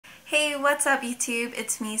Hey, what's up YouTube?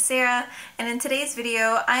 It's me, Sarah, and in today's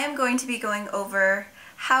video I am going to be going over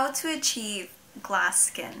how to achieve glass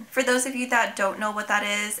skin. For those of you that don't know what that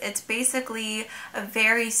is, it's basically a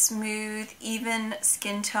very smooth, even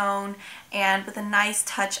skin tone and with a nice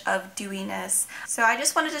touch of dewiness. So I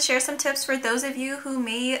just wanted to share some tips for those of you who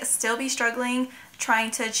may still be struggling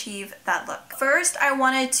trying to achieve that look. First, I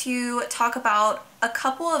wanted to talk about a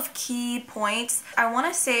couple of key points. I want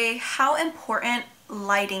to say how important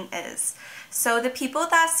lighting is. So the people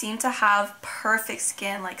that seem to have perfect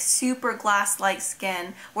skin, like super glass-like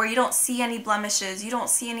skin, where you don't see any blemishes, you don't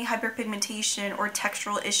see any hyperpigmentation or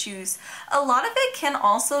textural issues, a lot of it can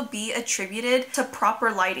also be attributed to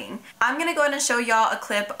proper lighting. I'm gonna go ahead and show y'all a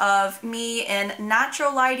clip of me in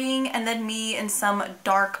natural lighting and then me in some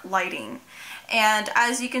dark lighting. And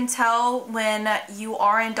as you can tell, when you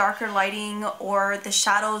are in darker lighting or the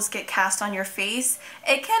shadows get cast on your face,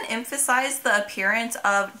 it can emphasize the appearance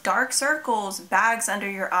of dark circles, bags under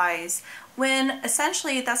your eyes, when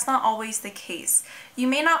essentially that's not always the case. You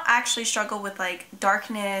may not actually struggle with like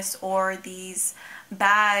darkness or these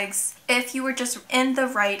bags if you were just in the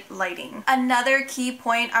right lighting. Another key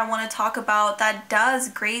point I want to talk about that does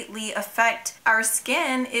greatly affect our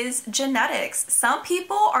skin is genetics. Some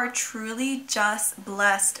people are truly just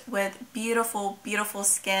blessed with beautiful, beautiful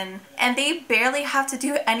skin and they barely have to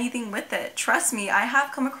do anything with it. Trust me, I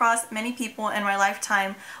have come across many people in my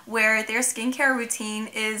lifetime where their skincare routine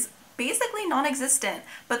is basically non-existent,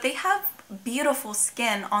 but they have beautiful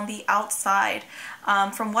skin on the outside.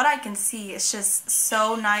 From what I can see, it's just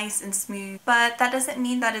so nice and smooth, but that doesn't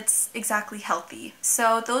mean that it's exactly healthy.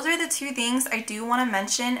 So those are the two things I do want to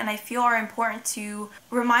mention and I feel are important to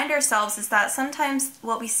remind ourselves, is that sometimes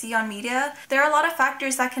what we see on media, there are a lot of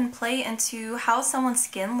factors that can play into how someone's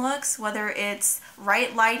skin looks, whether it's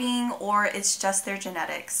right lighting or it's just their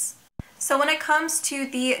genetics. So when it comes to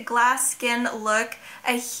the glass skin look,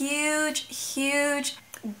 a huge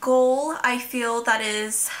goal I feel that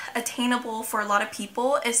is attainable for a lot of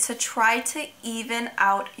people is to try to even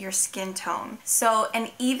out your skin tone. So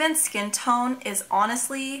an even skin tone is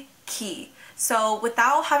honestly key. So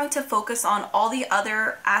without having to focus on all the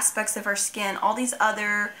other aspects of our skin, all these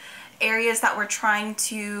other areas that we're trying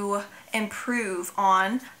to improve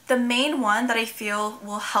on, the main one that I feel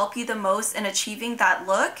will help you the most in achieving that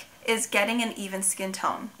look is getting an even skin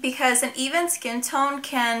tone, because an even skin tone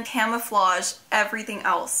can camouflage everything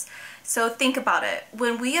else. So think about it.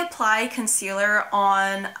 When we apply concealer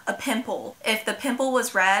on a pimple, if the pimple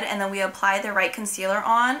was red and then we apply the right concealer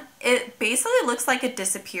on, it basically looks like it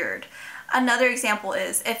disappeared. Another example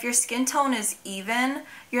is if your skin tone is even,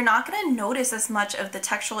 you're not going to notice as much of the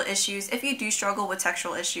textural issues if you do struggle with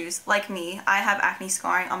textural issues. Like me, I have acne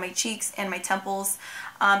scarring on my cheeks and my temples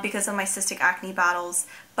because of my cystic acne battles.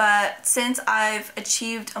 But since I've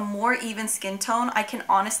achieved a more even skin tone, I can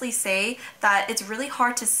honestly say that it's really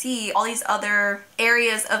hard to see all these other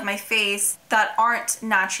areas of my face that aren't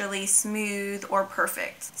naturally smooth or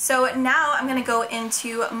perfect. So now I'm going to go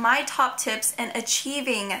into my top tips in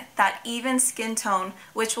achieving that even skin tone,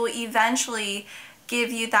 which will eventually give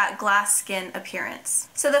you that glass skin appearance.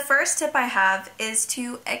 So the first tip I have is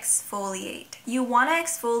to exfoliate. You want to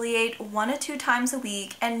exfoliate 1 to 2 times a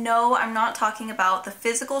week, and no, I'm not talking about the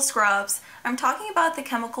physical scrubs. I'm talking about the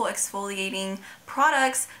chemical exfoliating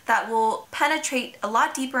products that will penetrate a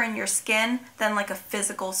lot deeper in your skin than like a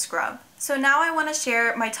physical scrub. So now I want to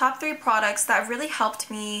share my top 3 products that really helped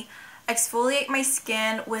me exfoliate my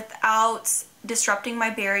skin without disrupting my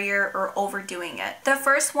barrier or overdoing it. The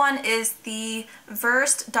first one is the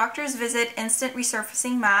Versed Doctor's Visit Instant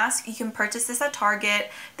Resurfacing Mask. You can purchase this at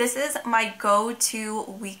Target. This is my go-to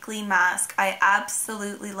weekly mask. I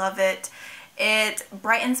absolutely love it. It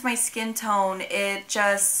brightens my skin tone. It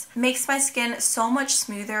just makes my skin so much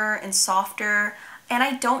smoother and softer, and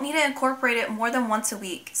I don't need to incorporate it more than once a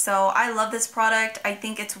week. So I love this product. I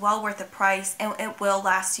think it's well worth the price and it will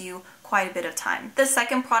last you quite a bit of time. The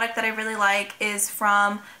second product that I really like is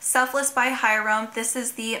from Selfless by Hyram. This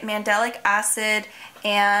is the Mandelic Acid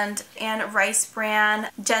and Rice Bran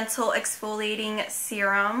Gentle Exfoliating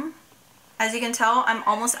Serum. As you can tell, I'm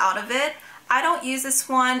almost out of it. I don't use this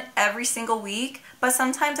one every single week, but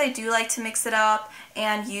sometimes I do like to mix it up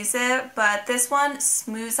and use it, but this one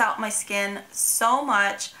smooths out my skin so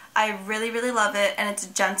much. I really love it, and it's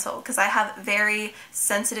gentle because I have very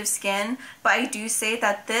sensitive skin, but I do say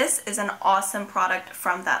that this is an awesome product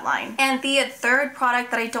from that line. And the third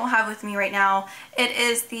product that I don't have with me right now, it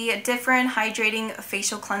is the Differin Hydrating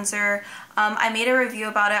Facial Cleanser. I made a review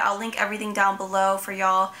about it. I'll link everything down below for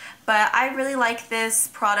y'all. But I really like this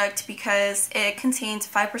product because it contains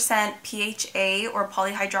 5% PHA or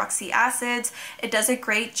polyhydroxy acids. It does a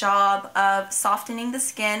great job of softening the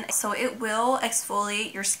skin, so it will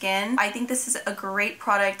exfoliate your skin. I think this is a great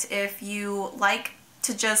product if you like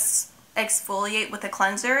to just exfoliate with a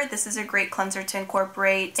cleanser. This is a great cleanser to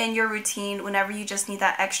incorporate in your routine whenever you just need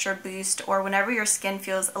that extra boost or whenever your skin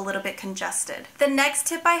feels a little bit congested. The next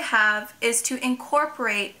tip I have is to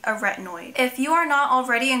incorporate a retinoid. If you are not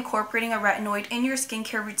already incorporating a retinoid in your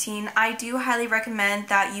skincare routine, I do highly recommend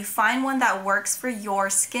that you find one that works for your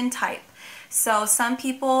skin type. So some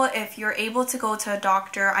people, if you're able to go to a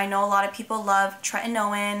doctor, I know a lot of people love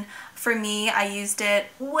tretinoin. For me, I used it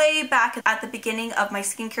way back at the beginning of my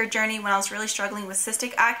skincare journey when I was really struggling with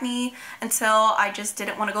cystic acne until I just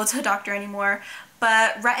didn't want to go to a doctor anymore.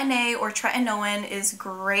 But Retin-A or tretinoin is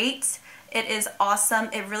great. It is awesome.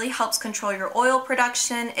 It really helps control your oil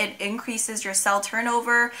production. It increases your cell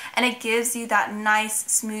turnover, and it gives you that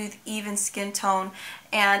nice, smooth, even skin tone.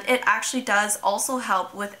 And it actually does also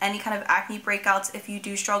help with any kind of acne breakouts if you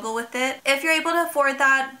do struggle with it. If you're able to afford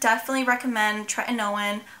that, definitely recommend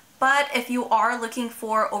tretinoin. But if you are looking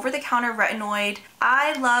for over-the-counter retinoid,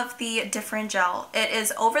 I love the Differin Gel. It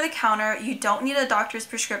is over-the-counter. You don't need a doctor's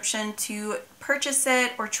prescription to purchase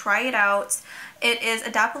it or try it out. It is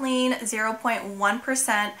adapalene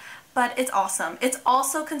 0.1%, but it's awesome. It's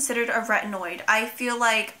also considered a retinoid. I feel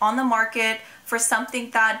like on the market for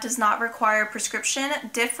something that does not require prescription,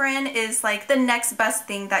 Differin is like the next best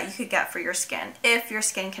thing that you could get for your skin, if your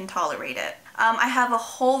skin can tolerate it. I have a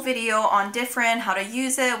whole video on Differin, how to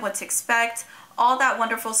use it, what to expect, all that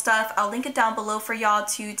wonderful stuff. I'll link it down below for y'all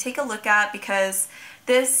to take a look at because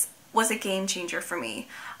this was a game changer for me.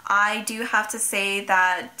 I do have to say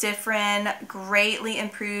that Differin greatly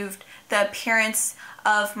improved the appearance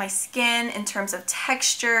of my skin in terms of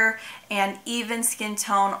texture and even skin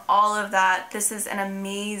tone, all of that. This is an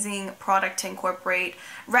amazing product to incorporate.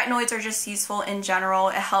 Retinoids are just useful in general.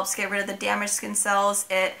 It helps get rid of the damaged skin cells.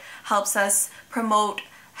 It helps us promote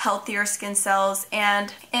healthier skin cells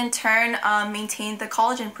and in turn maintain the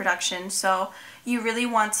collagen production. So you really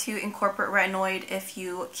want to incorporate retinoid if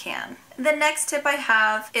you can. The next tip I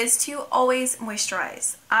have is to always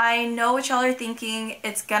moisturize. I know what y'all are thinking,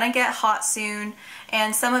 it's gonna get hot soon,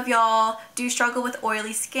 and some of y'all do struggle with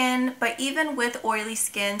oily skin, but even with oily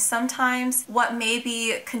skin, sometimes what may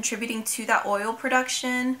be contributing to that oil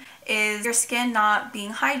production is your skin not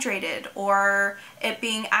being hydrated or it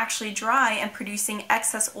being actually dry and producing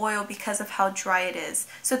excess oil because of how dry it is.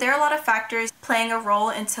 So there are a lot of factors playing a role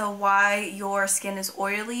into why your skin is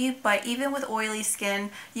oily, but even with oily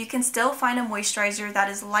skin, you can still find a moisturizer that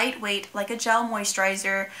is lightweight, like a gel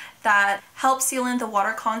moisturizer, that helps seal in the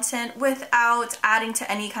water content without adding to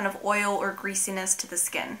any kind of oil or greasiness to the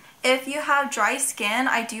skin. If you have dry skin,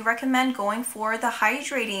 I do recommend going for the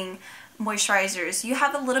hydrating moisturizers. You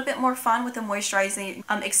have a little bit more fun with the moisturizing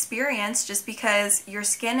experience just because your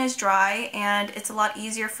skin is dry and it's a lot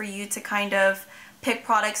easier for you to kind of pick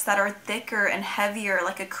products that are thicker and heavier,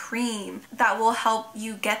 like a cream, that will help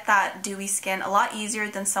you get that dewy skin a lot easier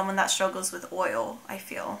than someone that struggles with oil, I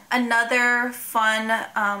feel. Another fun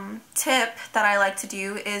tip that I like to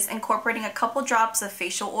do is incorporating a couple drops of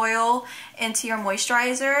facial oil into your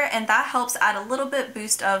moisturizer, and that helps add a little bit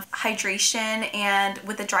boost of hydration, and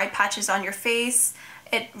with the dry patches on your face,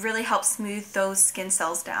 it really helps smooth those skin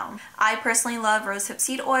cells down. I personally love rosehip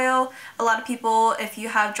seed oil. A lot of people, if you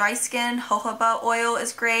have dry skin, jojoba oil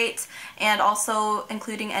is great, and also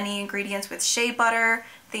including any ingredients with shea butter,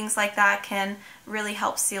 things like that can really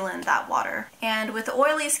help seal in that water. And with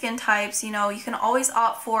oily skin types, you know, you can always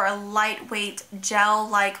opt for a lightweight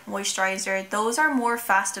gel-like moisturizer. Those are more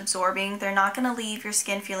fast absorbing. They're not going to leave your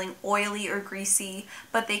skin feeling oily or greasy,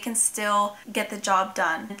 but they can still get the job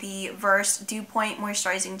done. The Verse Dew Point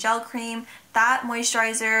Moisturizing Gel Cream, that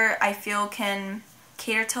moisturizer I feel can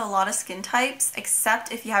cater to a lot of skin types,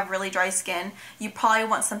 except if you have really dry skin. You probably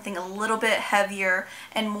want something a little bit heavier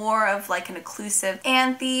and more of like an occlusive.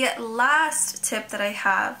 And the last tip that I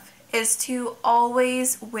have is to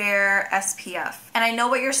always wear SPF. And I know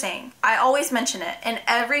what you're saying. I always mention it in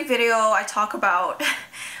every video I talk about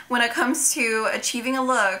when it comes to achieving a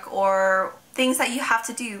look or things that you have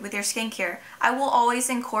to do with your skincare. I will always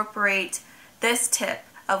incorporate this tip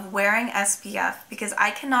of wearing SPF because I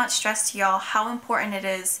cannot stress to y'all how important it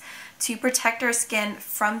is to protect our skin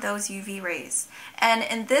from those UV rays. And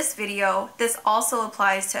in this video, this also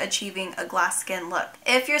applies to achieving a glass skin look.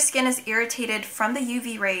 If your skin is irritated from the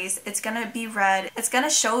UV rays, it's gonna be red. It's gonna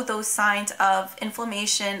show those signs of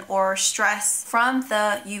inflammation or stress from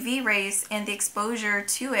the UV rays and the exposure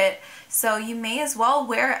to it. So you may as well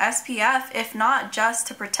wear SPF, if not just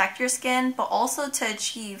to protect your skin, but also to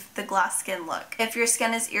achieve the glass skin look. If your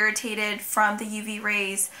skin is irritated from the UV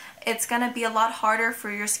rays, it's gonna be a lot harder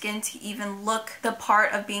for your skin to even look the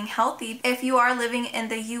part of being healthy. If you are living in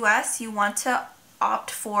the US, you want to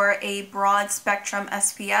opt for a broad spectrum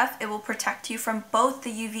SPF. It will protect you from both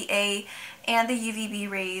the UVA and the UVB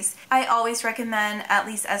rays. I always recommend at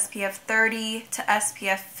least SPF 30 to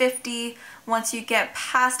SPF 50. Once you get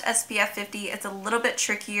past SPF 50, it's a little bit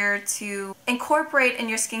trickier to incorporate in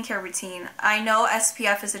your skincare routine. I know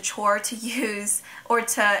SPF is a chore to use or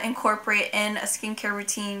to incorporate in a skincare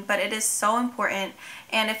routine, but it is so important.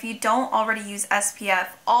 And if you don't already use SPF,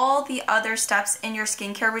 all the other steps in your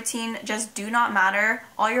skincare routine just do not matter.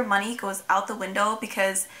 All your money goes out the window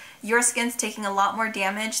because your skin's taking a lot more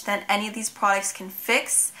damage than any of these products can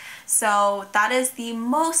fix. So that is the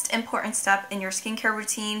most important step in your skincare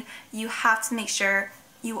routine. You have to make sure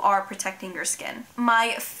you are protecting your skin.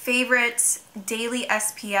 My favorite daily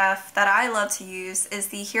SPF that I love to use is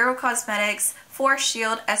the Hero Cosmetics Force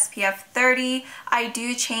Shield SPF 30. I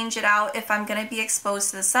do change it out if I'm gonna be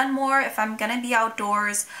exposed to the sun more, if I'm gonna be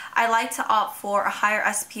outdoors. I like to opt for a higher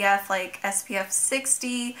SPF like SPF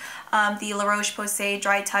 60. The La Roche Posay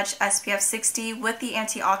Dry Touch SPF 60 with the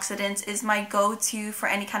antioxidants is my go-to for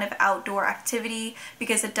any kind of outdoor activity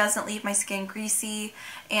because it doesn't leave my skin greasy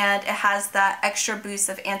and it has that extra boost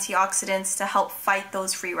of antioxidants to help fight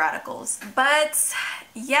those free radicals. But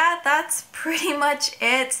yeah, that's pretty much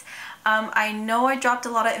it. I know I dropped a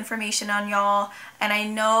lot of information on y'all, and I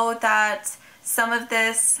know that some of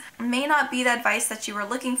this may not be the advice that you were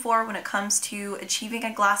looking for when it comes to achieving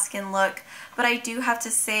a glass skin look, but I do have to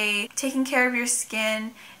say taking care of your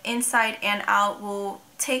skin inside and out will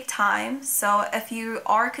take time. So if you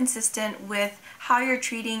are consistent with how you're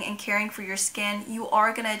treating and caring for your skin, you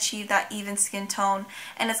are going to achieve that even skin tone,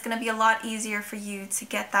 and it's going to be a lot easier for you to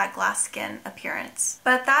get that glass skin appearance.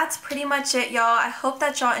 But that's pretty much it, y'all. I hope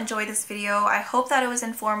that y'all enjoyed this video. I hope that it was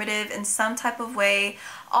informative in some type of way.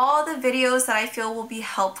 All the videos that I feel will be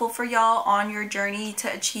helpful for y'all on your journey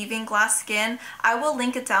to achieving glass skin, I will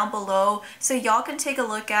link it down below so y'all can take a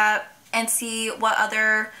look at and see what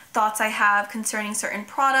other thoughts I have concerning certain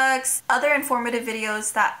products, other informative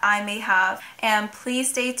videos that I may have, and please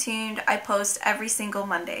stay tuned. I post every single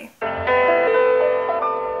Monday.